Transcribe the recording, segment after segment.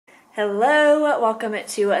Hello, welcome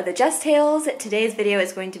to the Just Tales. Today's video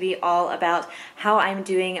is going to be all about how I'm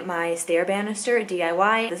doing my stair banister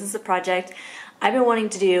DIY. This is a project I've been wanting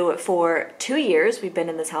to do for 2 years. We've been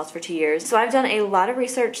in this house for 2 years. So I've done a lot of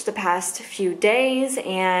research the past few days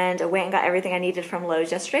and went and got everything I needed from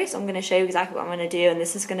Lowe's yesterday. So I'm going to show you exactly what I'm going to do, and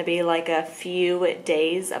this is going to be like a few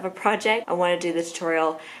days of a project. I want to do the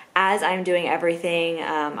tutorial as I'm doing everything.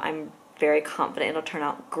 I'm very confident it'll turn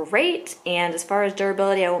out great, and as far as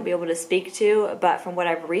durability I won't be able to speak to, but from what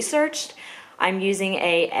I've researched, I'm using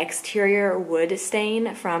a exterior wood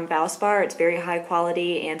stain from Valspar. It's very high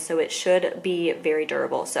quality, and so it should be very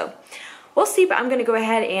durable. So we'll see, but I'm gonna go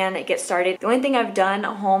ahead and get started. The only thing I've done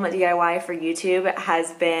home DIY for YouTube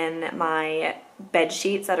has been my bed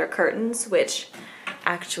sheets that are curtains, which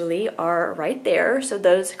actually are right there. So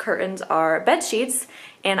those curtains are bed sheets,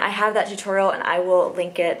 and I have that tutorial and I will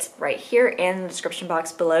link it right here in the description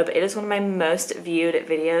box below, but it is one of my most viewed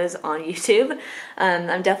videos on YouTube.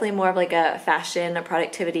 I'm definitely more of like a fashion, a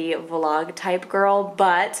productivity vlog type girl,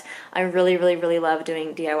 but I really love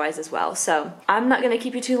doing DIYs as well. So I'm not gonna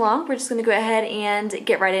keep you too long. We're just gonna go ahead and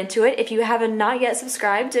get right into it. If you have not yet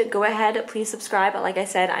subscribed, go ahead, please subscribe. Like I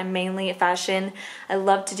said, I'm mainly fashion. I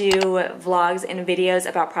love to do vlogs and videos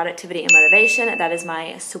about productivity and motivation. That is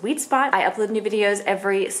my sweet spot. I upload new videos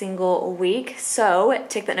every single week, so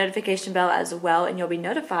tick that notification bell as well and you'll be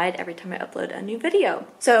notified every time I upload a new video.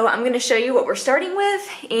 So I'm going to show you what we're starting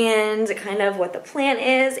with and kind of what the plan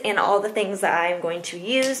is and all the things that I'm going to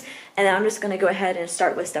use, and then I'm just going to go ahead and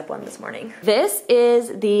start with step one this morning. This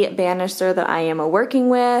is the banister that I am working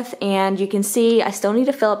with, and you can see I still need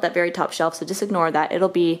to fill up that very top shelf, so just ignore that.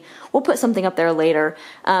 We'll put something up there later,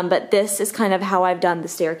 but this is kind of how I've done the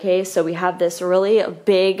staircase. So we have this really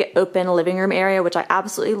big open living room area, which I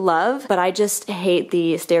absolutely love, but I just hate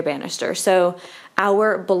the stair banister. So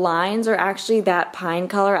our blinds are actually that pine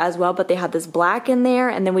color as well, but they have this black in there,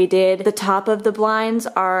 and then the top of the blinds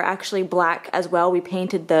are actually black as well. We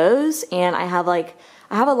painted those, and I have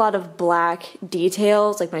a lot of black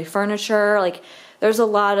details, like my furniture, like there's a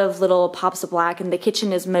lot of little pops of black, and the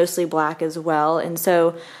kitchen is mostly black as well, and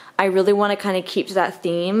so I really want to kind of keep to that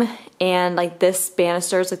theme, and like this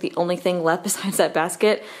banister is like the only thing left besides that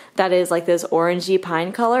basket that is like this orangey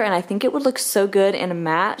pine color, and I think it would look so good in a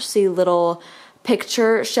match. See little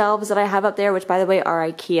picture shelves that I have up there, which by the way are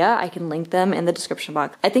IKEA. I can link them in the description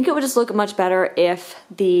box. I think it would just look much better if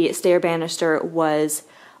the stair banister was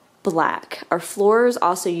black. Our floors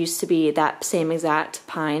also used to be that same exact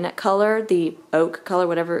pine color, the oak color,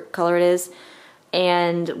 whatever color it is,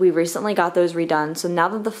 and we recently got those redone. So now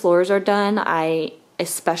that the floors are done, I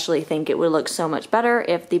especially think it would look so much better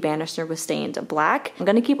if the banister was stained black. I'm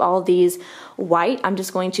gonna keep all of these white. I'm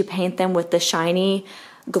just going to paint them with the shiny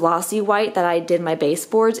glossy white that I did my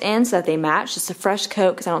baseboards in so that they match. Just a fresh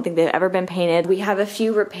coat because I don't think they've ever been painted. We have a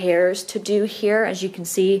few repairs to do here, as you can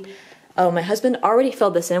see. Oh, my husband already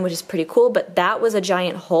filled this in, which is pretty cool, but that was a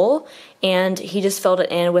giant hole, and he just filled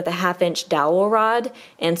it in with a 1/2-inch dowel rod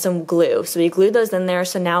and some glue. So we glued those in there,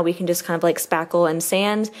 so now we can just kind of like spackle and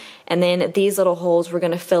sand, and then these little holes we're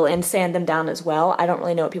gonna fill and sand them down as well. I don't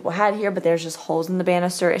really know what people had here, but there's just holes in the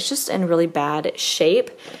banister. It's just in really bad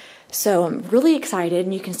shape. So I'm really excited,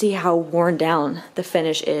 and you can see how worn down the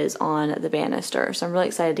finish is on the banister. So I'm really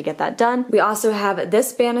excited to get that done. We also have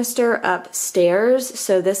this banister upstairs.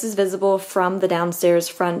 So this is visible from the downstairs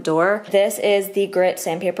front door. This is the grit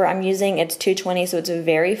sandpaper I'm using. It's 220, so it's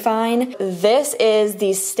very fine. This is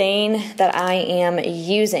the stain that I am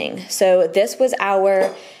using. So this was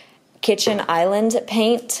our kitchen island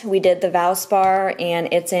paint. We did the Valspar,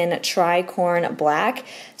 and it's in tricorn black,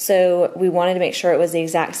 so we wanted to make sure it was the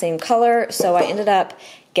exact same color, so I ended up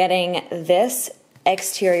getting this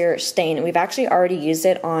exterior stain. We've actually already used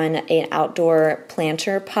it on an outdoor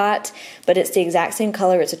planter pot, but it's the exact same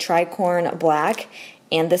color. It's a tricorn black,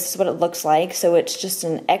 and this is what it looks like. So it's just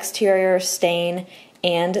an exterior stain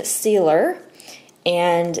and sealer.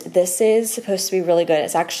 And this is supposed to be really good.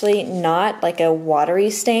 It's actually not like a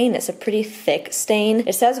watery stain. It's a pretty thick stain.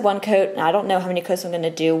 It says 1 coat, and I don't know how many coats I'm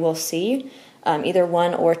gonna do. We'll see. Either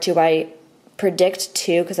 1 or 2. I predict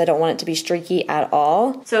 2 because I don't want it to be streaky at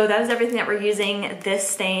all. So that is everything that we're using. This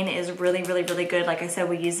stain is really good. Like I said,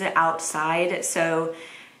 we use it outside, so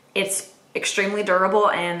it's extremely durable,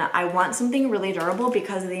 and I want something really durable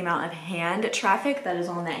because of the amount of hand traffic that is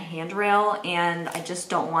on that handrail, and I just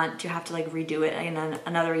don't want to have to like redo it in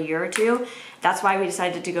another year or 2. That's why we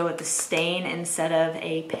decided to go with the stain instead of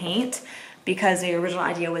a paint, because the original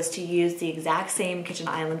idea was to use the exact same kitchen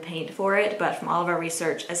island paint for it, but from all of our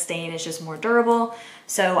research, a stain is just more durable.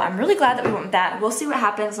 So I'm really glad that we went with that. We'll see what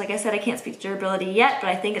happens. Like I said, I can't speak to durability yet, but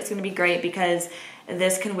I think it's gonna be great because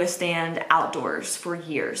this can withstand outdoors for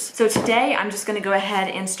years. So today I'm just gonna go ahead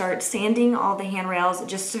and start sanding all the handrails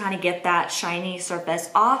just to kind of get that shiny surface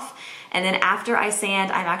off. And then after I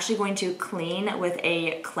sand, I'm actually going to clean with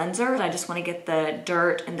a cleanser. I just wanna get the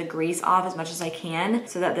dirt and the grease off as much as I can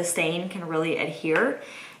so that the stain can really adhere.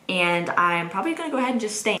 And I'm probably gonna go ahead and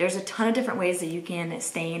just stain. There's a ton of different ways that you can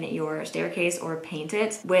stain your staircase or paint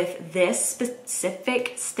it. With this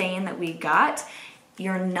specific stain that we got,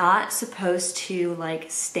 you're not supposed to like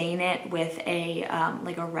stain it with a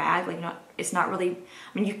like a rag. Like it's not really, I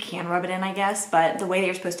mean, you can rub it in, I guess, but the way that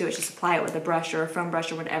you're supposed to do it is just apply it with a brush or a foam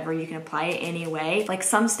brush or whatever. You can apply it any way. Like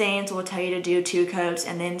some stains will tell you to do 2 coats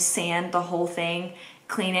and then sand the whole thing,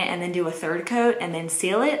 clean it, and then do a 3rd coat and then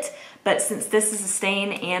seal it. But since this is a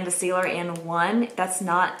stain and a sealer in one, that's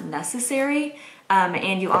not necessary.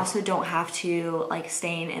 And you also don't have to like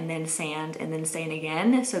stain and then sand and then stain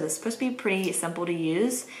again. So this is supposed to be pretty simple to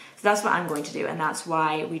use. So that's what I'm going to do. And that's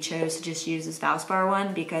why we chose to just use this Valspar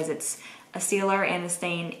one, because it's a sealer and a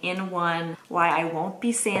stain in one. Why I won't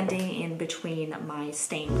be sanding in between my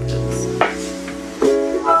stain coats.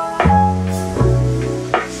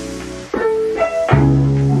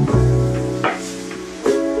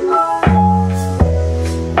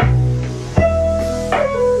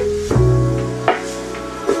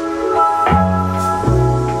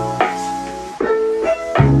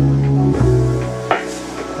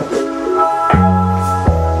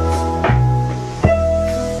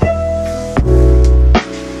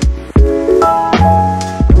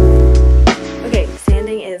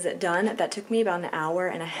 Done. That took me about 1.5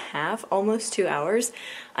 hours, almost 2 hours.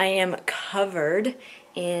 I am covered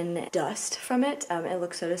in dust from it. It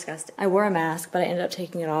looks so disgusting. I wore a mask, but I ended up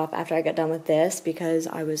taking it off after I got done with this because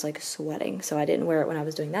I was like sweating. So I didn't wear it when I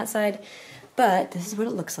was doing that side. But this is what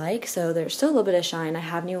it looks like. So there's still a little bit of shine. I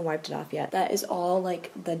haven't even wiped it off yet. That is all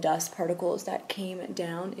like the dust particles that came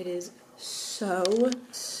down. It is so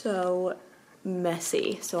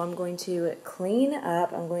messy. So I'm going to clean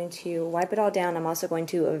up. I'm going to wipe it all down. I'm also going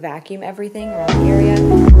to vacuum everything around the area.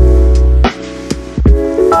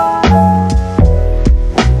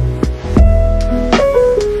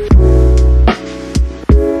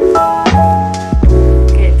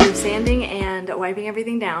 Okay, through sanding and wiping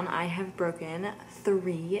everything down, I have broken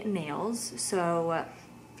 3 nails. So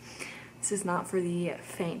this is not for the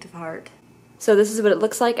faint of heart. So this is what it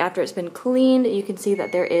looks like after it's been cleaned. You can see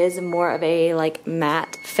that there is more of a like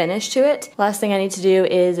matte finish to it. Last thing I need to do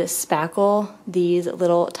is spackle these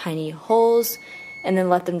little tiny holes and then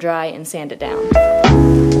let them dry and sand it down.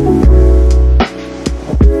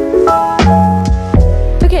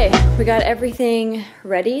 Okay, we got everything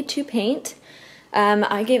ready to paint.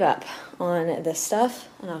 I gave up on this stuff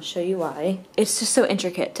and I'll show you why. It's just so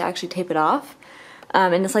intricate to actually tape it off.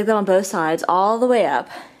 And it's like that on both sides all the way up.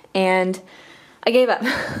 And I gave up.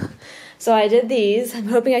 So I did these. I'm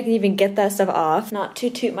hoping I can even get that stuff off. Not to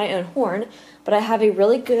toot my own horn, but I have a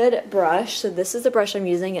really good brush. So this is the brush I'm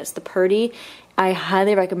using. It's the Purdy. I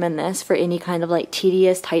highly recommend this for any kind of like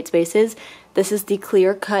tedious tight spaces. This is the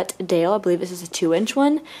Clear Cut Dale. I believe this is a 2-inch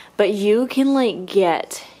one, but you can like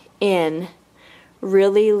get in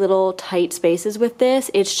really little tight spaces with this.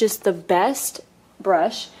 It's just the best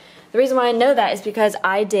brush. The reason why I know that is because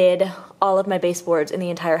I did all of my baseboards in the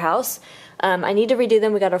entire house. I need to redo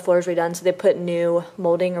them. We got our floors redone, so they put new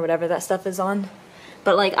molding or whatever that stuff is on.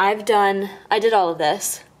 But like I did all of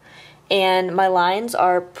this, and my lines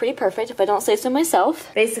are pretty perfect if I don't say so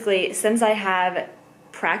myself. Basically, since I have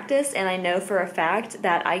practice and I know for a fact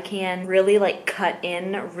that I can really like cut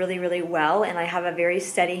in really well, and I have a very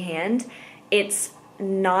steady hand, it's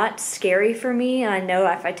not scary for me, and I know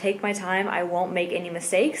if I take my time I won't make any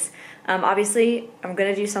mistakes. Obviously I'm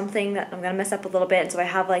gonna do something that I'm gonna mess up a little bit, so I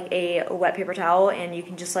have like a wet paper towel, and you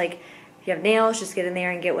can just like, if you have nails, just get in there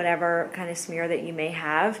and get whatever kind of smear that you may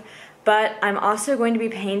have. But I'm also going to be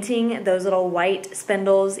painting those little white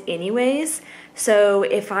spindles anyways, so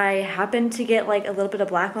if I happen to get like a little bit of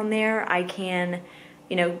black on there, I can,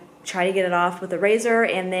 you know, try to get it off with a razor,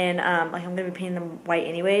 and then like I'm gonna be painting them white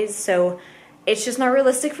anyways, so it's just not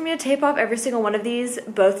realistic for me to tape off every single one of these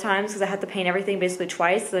both times because I have to paint everything basically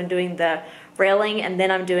twice. So I'm doing the railing and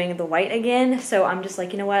then I'm doing the white again. So I'm just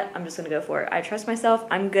like, you know what? I'm just going to go for it. I trust myself.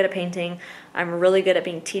 I'm good at painting. I'm really good at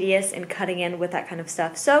being tedious and cutting in with that kind of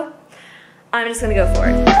stuff. So I'm just going to go for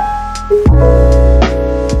it.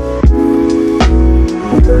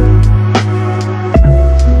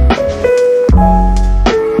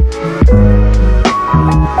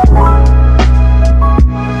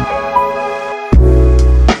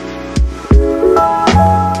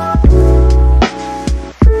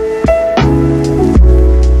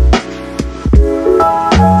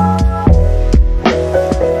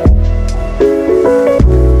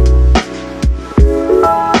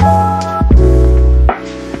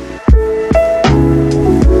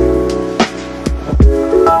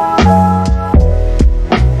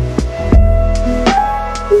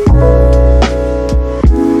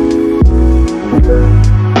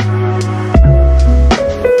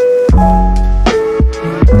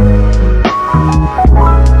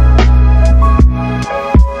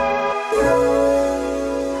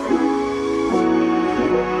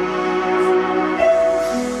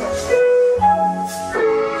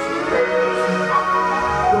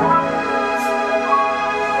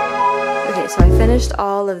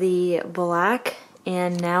 of the black,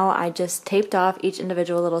 and now I just taped off each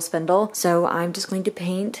individual little spindle. So I'm just going to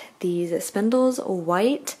paint these spindles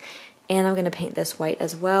white, and I'm going to paint this white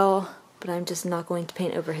as well, but I'm just not going to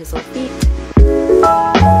paint over his little feet.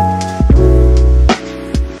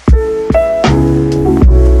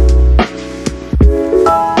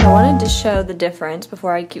 I wanted to show the difference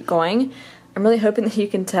before I keep going. I'm really hoping that you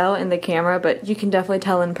can tell in the camera, but you can definitely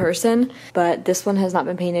tell in person. But this one has not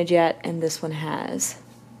been painted yet, and this one has.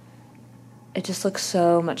 It just looks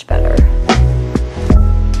so much better.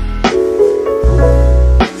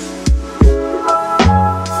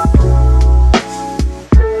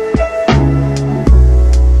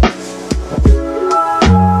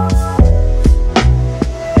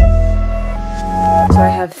 So I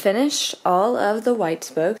have finished all of the white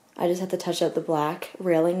spokes. I just have to touch up the black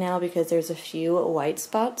railing now because there's a few white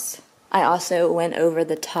spots. I also went over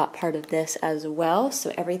the top part of this as well,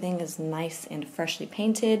 so everything is nice and freshly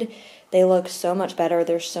painted. They look so much better,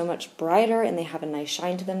 they're so much brighter, and they have a nice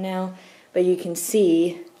shine to them now. But you can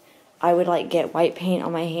see, I would like get white paint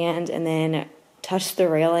on my hand and then touch the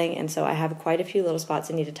railing, and so I have quite a few little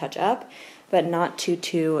spots I need to touch up, but not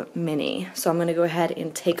too many. So I'm gonna go ahead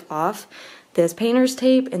and take off this painter's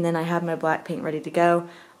tape, and then I have my black paint ready to go.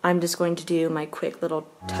 I'm just going to do my quick little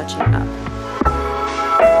touching up.